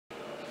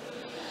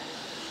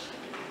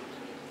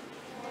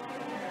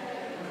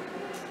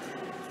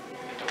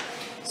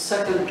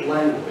second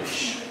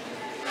language.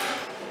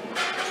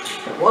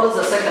 What is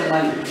the second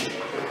language?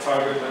 The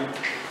target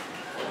language.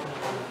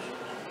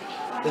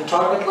 The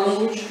target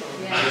language?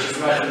 Yeah. Which is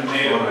not a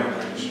native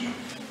language.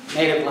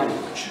 Native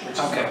language.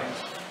 Okay.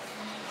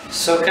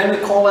 So can we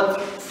call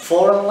it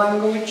foreign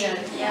language?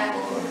 Yeah.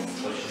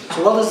 So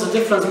what is the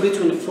difference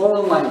between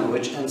foreign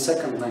language and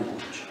second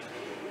language?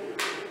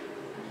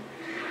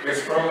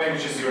 Because foreign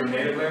language is your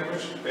native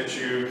language that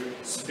you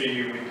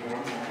speak with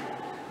more.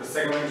 The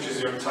second language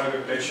is your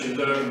target that you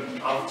learn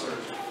after.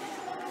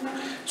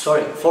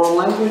 Sorry, foreign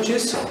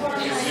languages?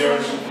 Is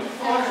yours.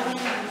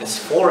 It's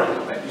foreign.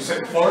 You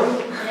said foreign?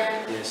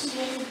 Yes.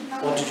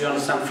 What did you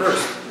understand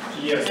first?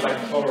 Yes, like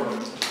foreign.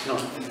 No.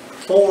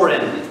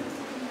 Foreign.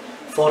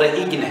 Foreign.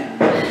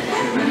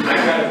 I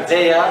got it.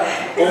 They are,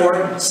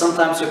 or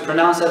sometimes we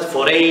pronounce it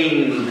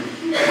foreign.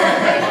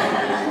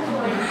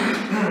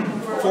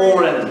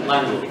 Foreign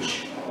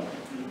language.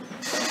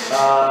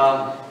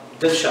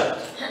 Dilshad.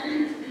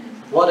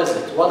 What is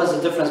it? What is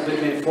the difference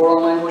between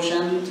foreign language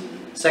and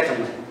second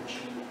language?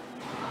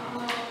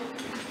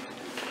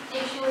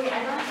 Actually, I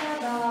don't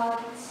know,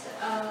 but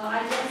I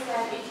guess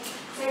that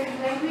second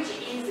language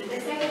is the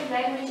second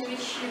language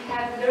which you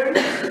have learned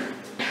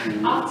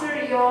after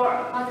your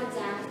mother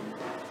tongue.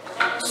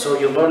 So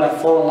you learn a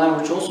foreign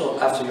language also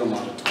after your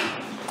mother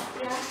tongue.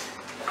 Yeah.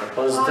 But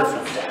what is the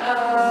difference?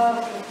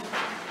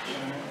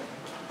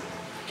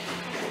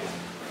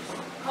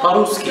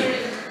 По-русски.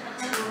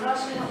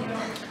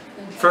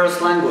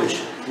 First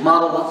language,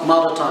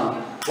 mother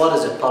tongue. What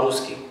is it?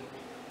 По-русски.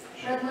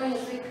 Родной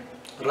язык.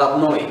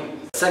 Родной.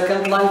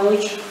 Second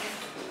language.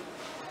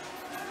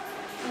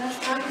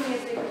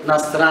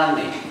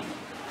 Иностранный язык.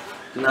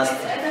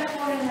 Иностранный. Это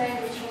foreign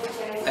language,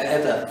 получается.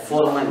 Это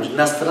foreign language.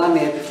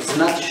 Иностранный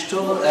значит,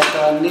 что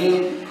это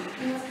не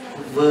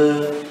в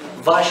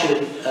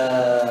вашей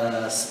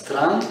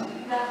стране,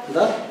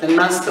 да?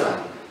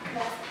 Иностранный.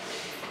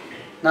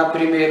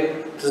 Например,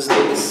 ты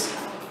здесь,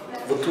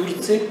 в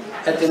Турции,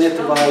 это не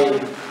твоя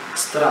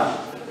страна.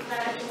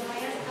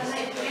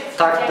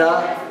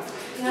 Тогда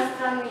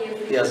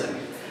язык.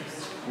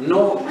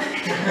 Но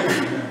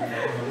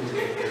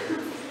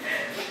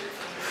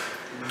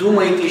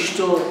думаете,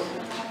 что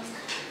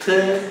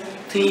ты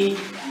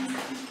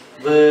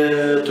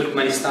в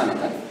Туркменистане,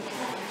 да?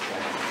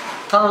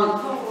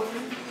 Там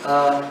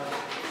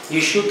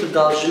еще ты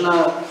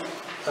должна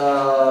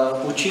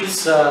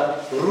учиться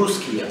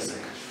русский язык.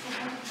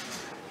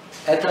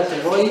 Это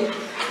твой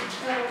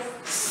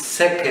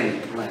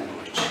second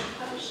language.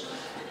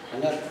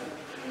 Понятно?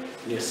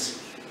 Yes.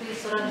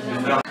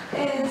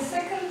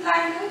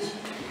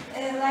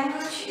 Second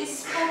language is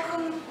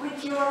spoken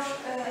with your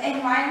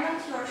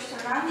environment, your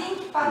surrounding,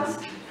 but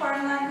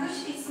foreign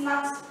language is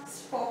not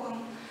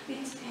spoken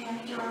with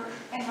your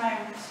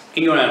environment.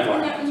 In your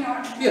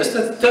environment. Yes,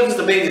 that is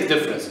the basic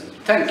difference.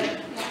 Thank you.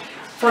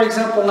 For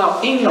example,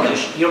 now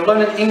English. You're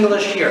learning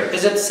English here.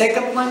 Is it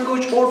second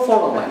language or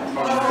foreign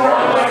language?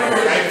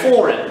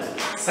 Foreign.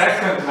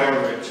 Second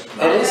language.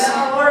 It is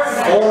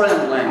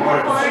foreign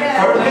language.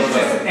 Foreign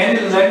language is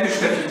any language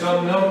that you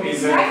don't know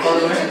is a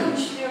foreign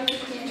language.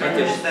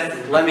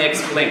 Let me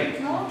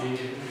explain.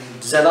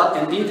 Zelat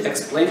indeed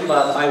explained,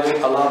 but I will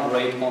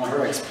elaborate on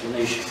her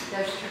explanation.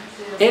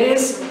 It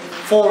is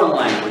foreign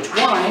language.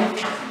 Why?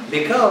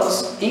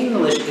 Because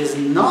English is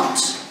not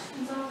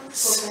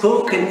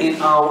spoken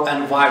in our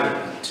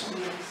environment.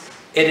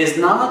 It is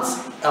not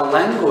a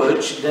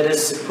language that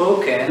is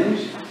spoken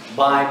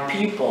by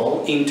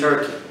people in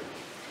Turkey.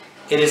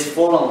 It is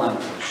foreign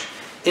language.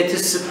 It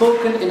is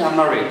spoken in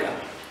America.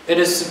 It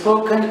is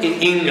spoken in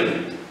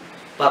England,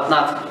 but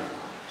not here.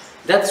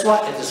 That's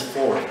why it is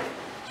foreign.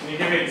 Can you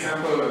give an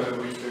example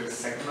with the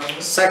second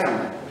language?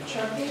 Second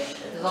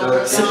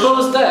language.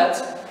 Suppose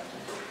that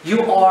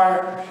you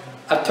are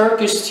a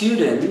Turkish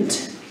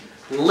student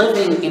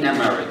living in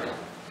America.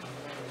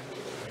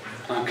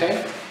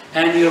 Okay?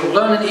 And you're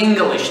learning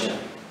English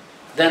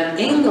then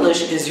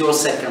English is your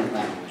second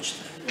language.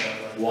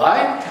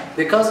 Why?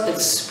 Because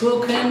it's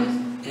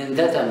spoken in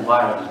that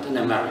environment in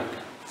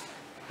America.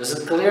 Is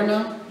it clear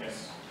now?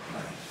 Yes.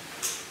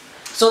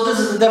 So this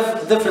is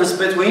the difference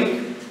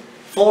between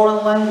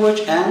foreign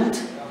language and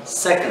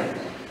second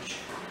language.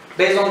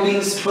 Based on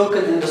being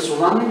spoken in the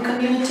surrounding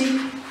community.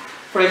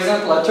 For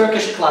example, a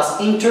Turkish class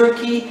in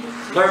Turkey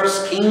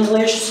learns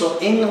English, so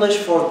English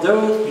for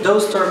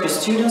those Turkish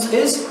students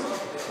is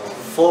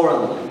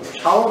foreign language.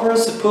 However,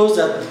 suppose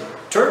that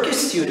Turkish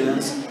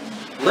students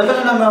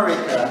living in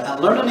America and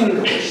learning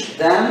English,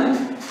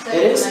 then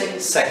it is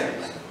second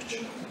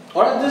language.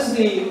 Alright, this is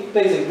the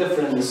basic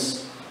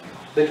difference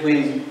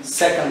between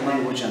second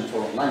language and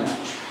foreign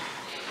language.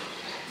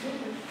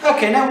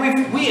 Okay, now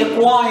we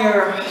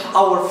acquire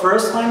our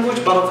first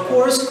language, but of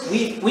course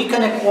we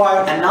can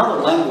acquire another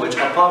language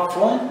apart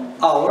from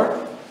our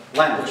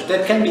language.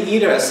 That can be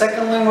either a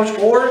second language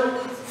or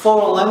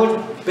foreign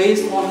language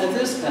based on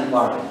this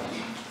environment.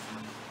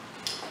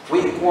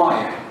 We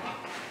acquire.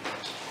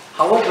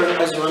 However,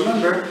 as you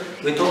remember,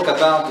 we talk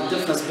about the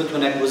difference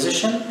between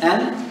acquisition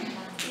and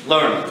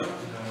learning,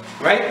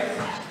 right?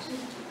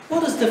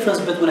 What is the difference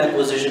between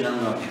acquisition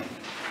and learning?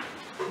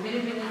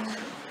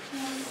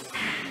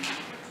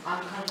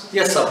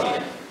 Yes,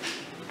 Safiya.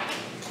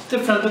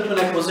 Difference between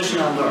acquisition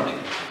and learning.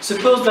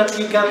 Suppose that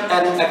you get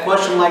a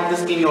question like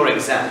this in your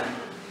exam.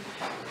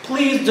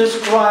 Please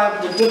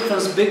describe the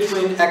difference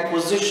between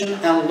acquisition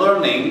and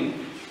learning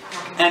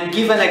and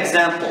give an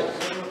example.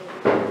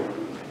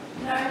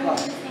 Learning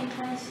is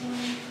intention.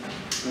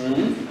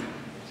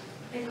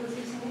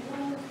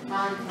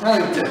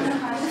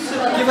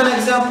 Give an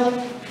example.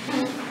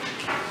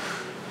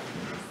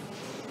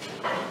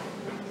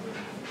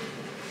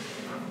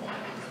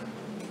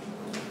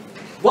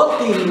 What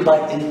do you mean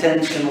by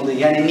intentionally?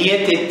 Yani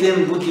niyet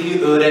ettim bu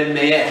dili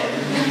öğrenmeye.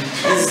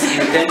 Is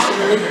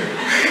intentionally?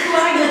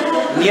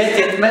 Niyet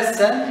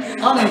etmezsen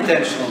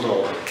unintentional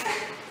olur.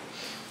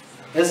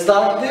 Is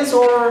that this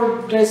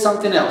or there is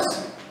something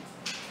else?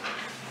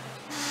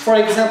 For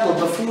example,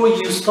 before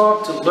you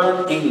start to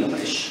learn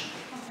English,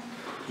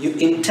 you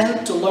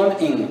intend to learn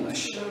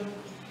English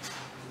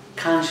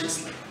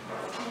consciously.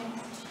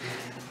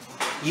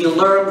 You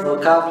learn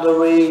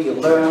vocabulary, you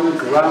learn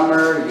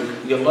grammar,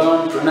 you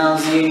learn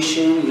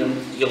pronunciation,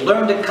 you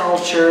learn the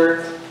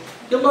culture,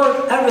 you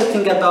learn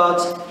everything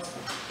about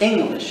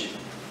English.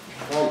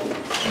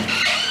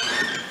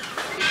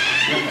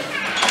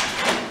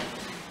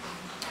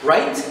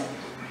 Right?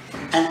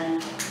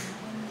 And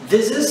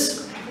this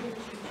is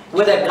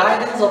with the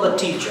guidance of a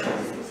teacher,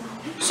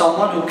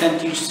 someone who can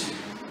teach you.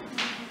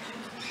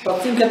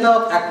 But think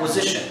about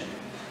acquisition.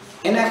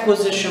 In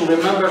acquisition,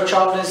 remember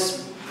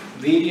Charlie's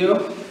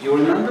video? You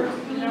remember?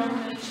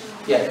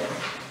 Yeah.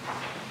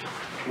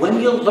 When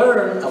you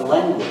learn a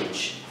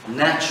language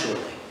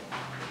naturally,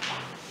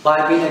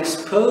 by being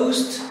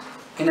exposed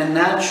in a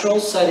natural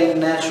setting,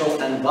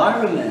 natural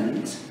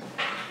environment,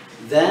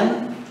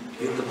 then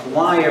you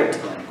acquire the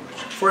language.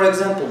 For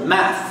example,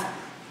 math.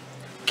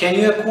 Can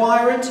you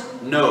acquire it?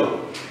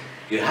 No.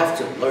 You have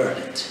to learn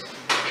it.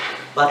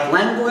 But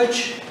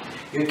language,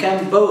 you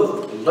can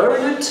both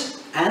learn it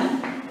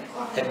and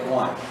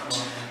acquire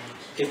it.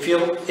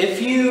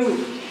 If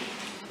you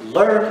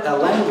learn a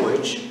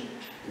language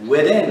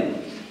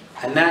within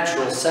a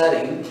natural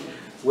setting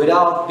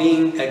without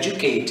being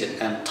educated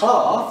and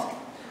taught,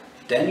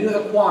 then you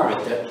acquire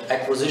it. The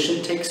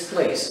acquisition takes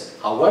place.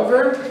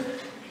 However,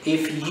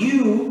 if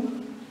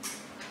you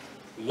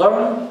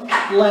learn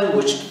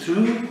language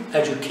through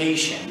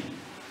education,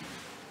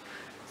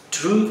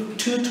 through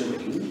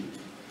tutoring,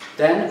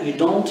 then you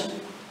don't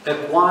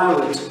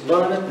acquire it,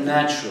 learn it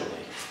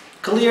naturally.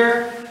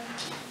 Clear?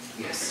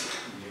 Yes.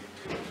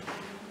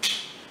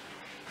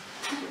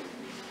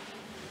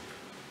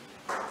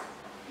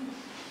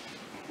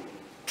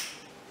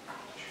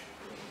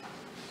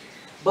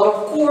 But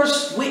of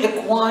course, we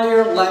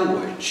acquire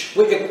language.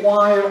 We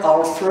acquire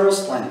our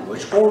first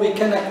language, or we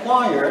can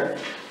acquire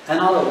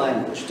another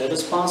language. That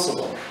is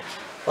possible.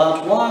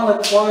 But while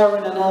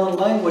acquiring another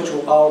language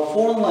or our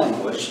foreign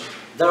language,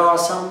 there are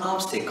some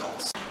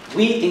obstacles.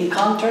 We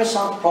encounter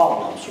some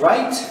problems,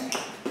 right?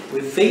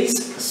 We face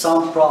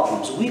some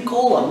problems. We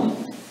call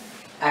them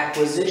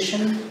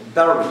acquisition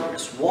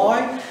barriers.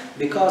 Why?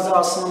 Because there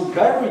are some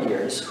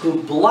barriers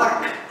who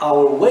block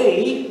our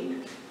way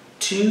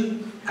to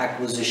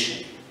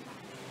acquisition.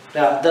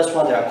 That's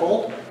what they are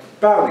called,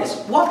 barriers.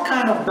 What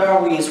kind of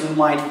barriers we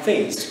might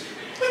face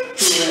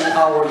during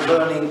our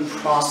learning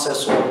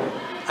process or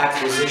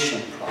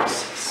acquisition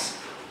process?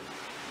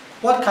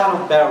 What kind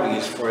of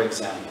barriers, for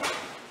example?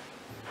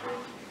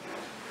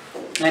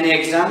 Any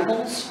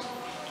examples?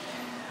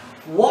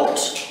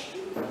 What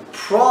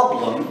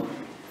problem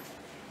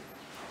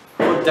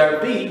could there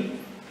be?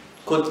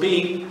 Could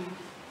be.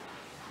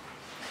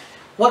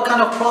 What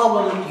kind of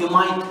problem you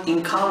might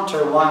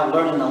encounter while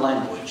learning a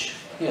language?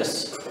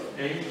 Yes.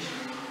 Age.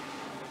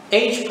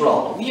 Age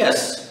problem,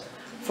 yes.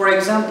 For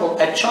example,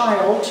 a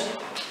child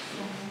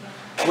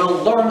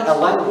will learn a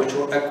language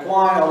or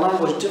acquire a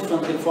language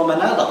differently from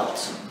an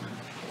adult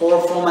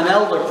or from an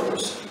elder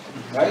person,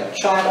 right?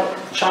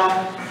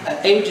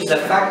 Age is a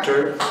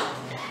factor,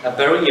 a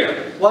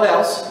barrier. What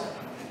else?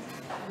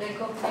 Lack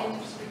of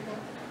native speaker.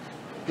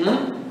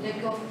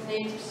 Lack of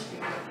native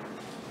speaker.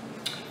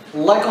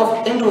 Lack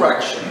of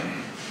interaction.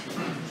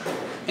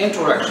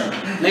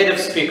 Native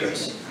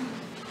speakers.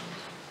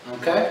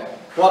 Okay.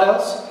 What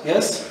else?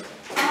 Yes?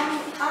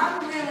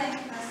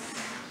 Unwillingness.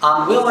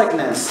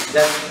 Unwillingness.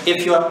 That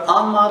if you are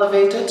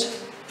unmotivated,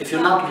 if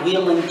you're not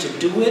willing to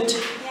do it,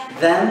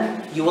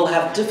 then you will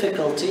have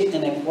difficulty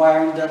in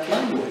acquiring that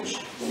language.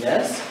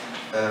 Yes?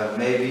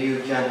 Maybe you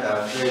can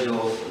afraid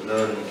of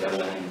learning a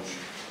language.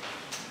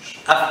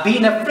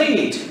 Being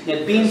afraid,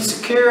 being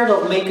scared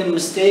of making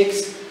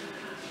mistakes.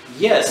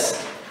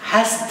 Yes,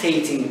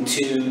 hesitating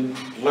to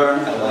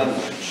learn a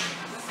language.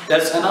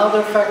 That's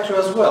another factor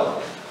as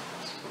well.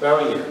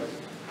 Barrier.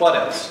 What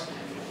else?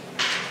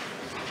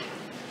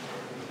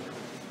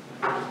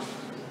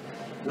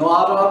 No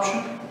other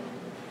option?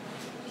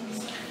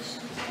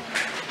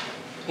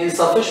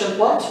 Insufficient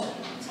what?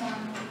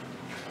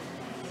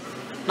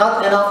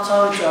 Not enough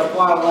time to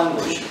acquire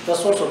language.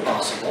 That's also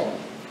possible.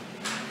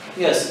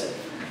 Yes.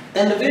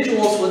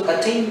 individuals with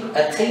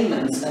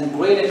attainments and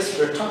great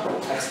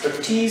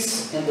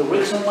expertise in the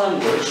written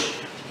language,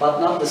 but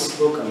not the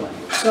spoken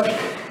language. So,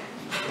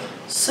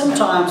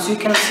 sometimes you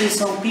can see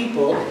some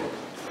people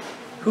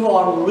who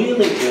are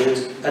really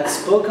good at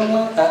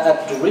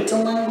the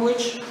written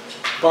language,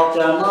 but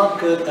they are not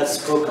good at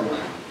spoken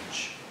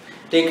language.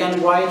 They can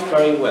write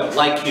very well,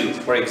 like you,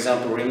 for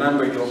example.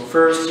 Remember your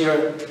first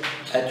year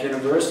at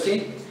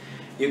university,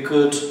 you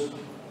could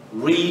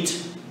read,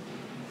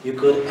 you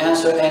could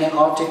answer any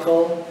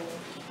article,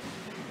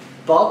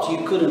 but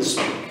you couldn't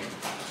speak.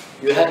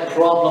 You had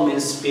problem in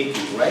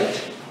speaking, right?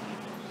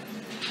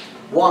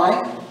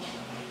 Why?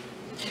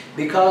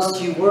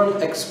 Because you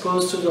weren't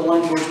exposed to the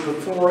language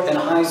before in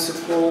high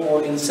school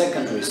or in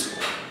secondary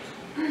school.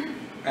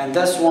 And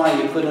that's why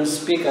you couldn't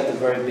speak at the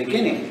very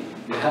beginning.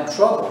 You had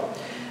trouble.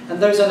 And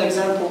there's an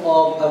example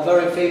of a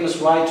very famous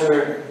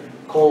writer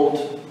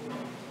called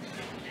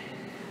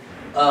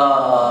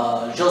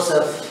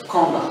Joseph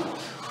Conrad,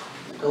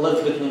 who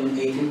lived between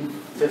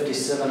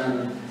 1857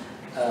 and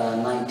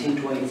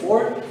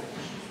 1924.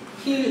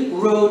 He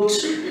wrote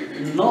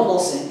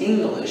novels in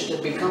English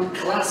that become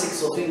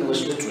classics of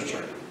English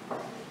literature,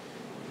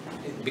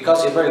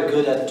 because he's very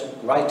good at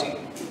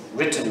writing,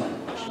 written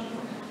language.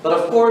 But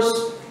of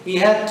course, he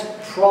had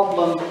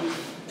problem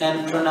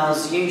in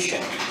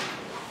pronunciation.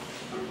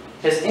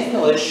 His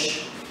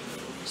English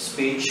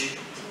speech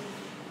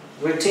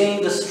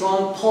retained a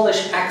strong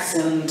Polish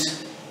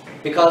accent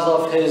because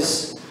of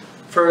his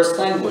first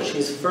language.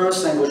 His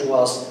first language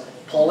was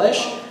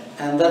Polish,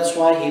 and that's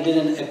why he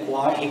didn't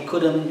acquire, he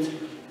couldn't,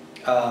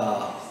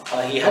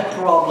 he had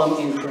problem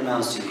in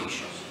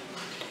pronunciation.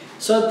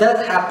 So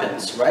that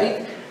happens,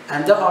 right?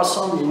 And there are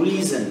some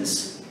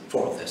reasons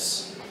for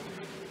this.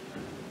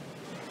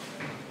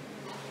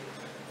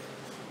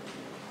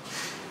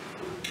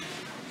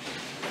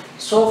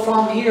 So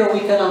from here we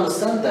can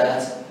understand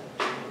that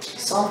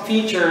some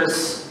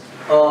features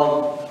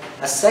of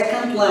a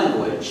second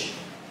language,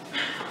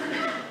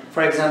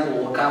 for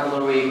example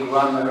vocabulary,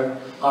 grammar,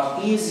 are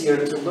easier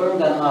to learn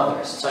than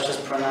others, such as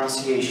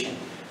pronunciation,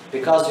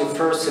 because you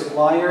first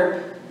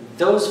acquire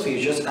those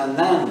features and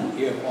then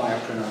you acquire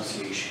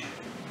pronunciation.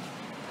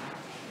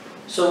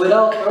 So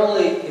without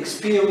early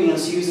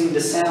experience using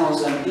the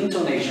sounds and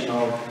intonation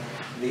of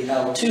the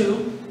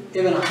L2,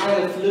 even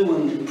highly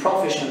fluent,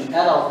 proficient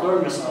adult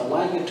learners are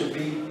likely to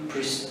be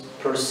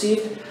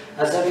perceived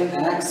as having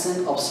an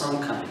accent of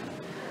some kind.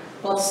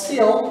 But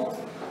still,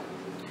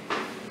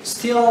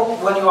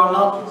 when you are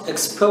not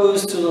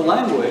exposed to the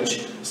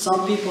language,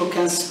 some people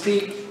can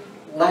speak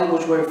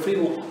language very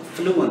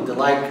fluent,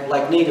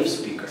 like native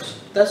speakers.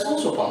 That's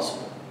also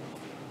possible.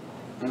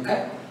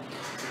 Okay?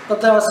 But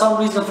there are some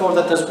reasons for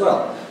that as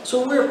well.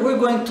 So we're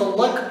going to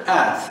look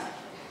at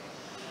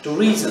the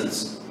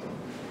reasons,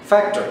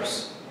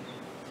 factors,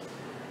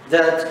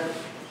 that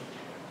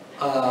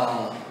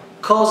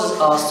causes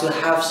us to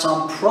have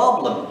some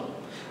problem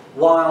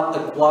while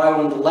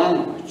acquiring the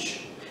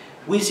language.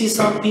 We see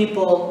some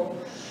people,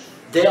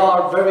 they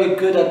are very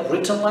good at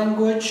written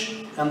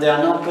language and they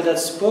are not good at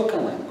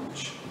spoken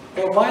language,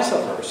 or vice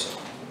versa.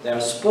 They are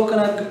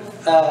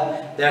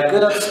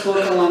good at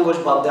spoken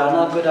language, but they are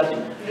not good at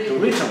the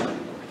written language.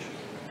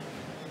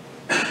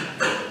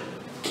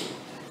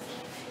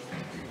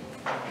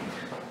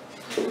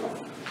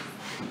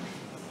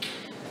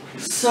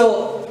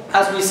 So,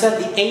 as we said,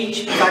 the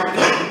age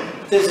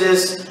factor, this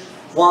is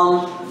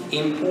one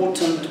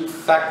important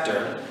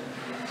factor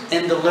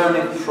in the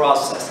learning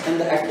process, in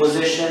the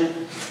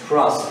acquisition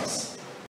process.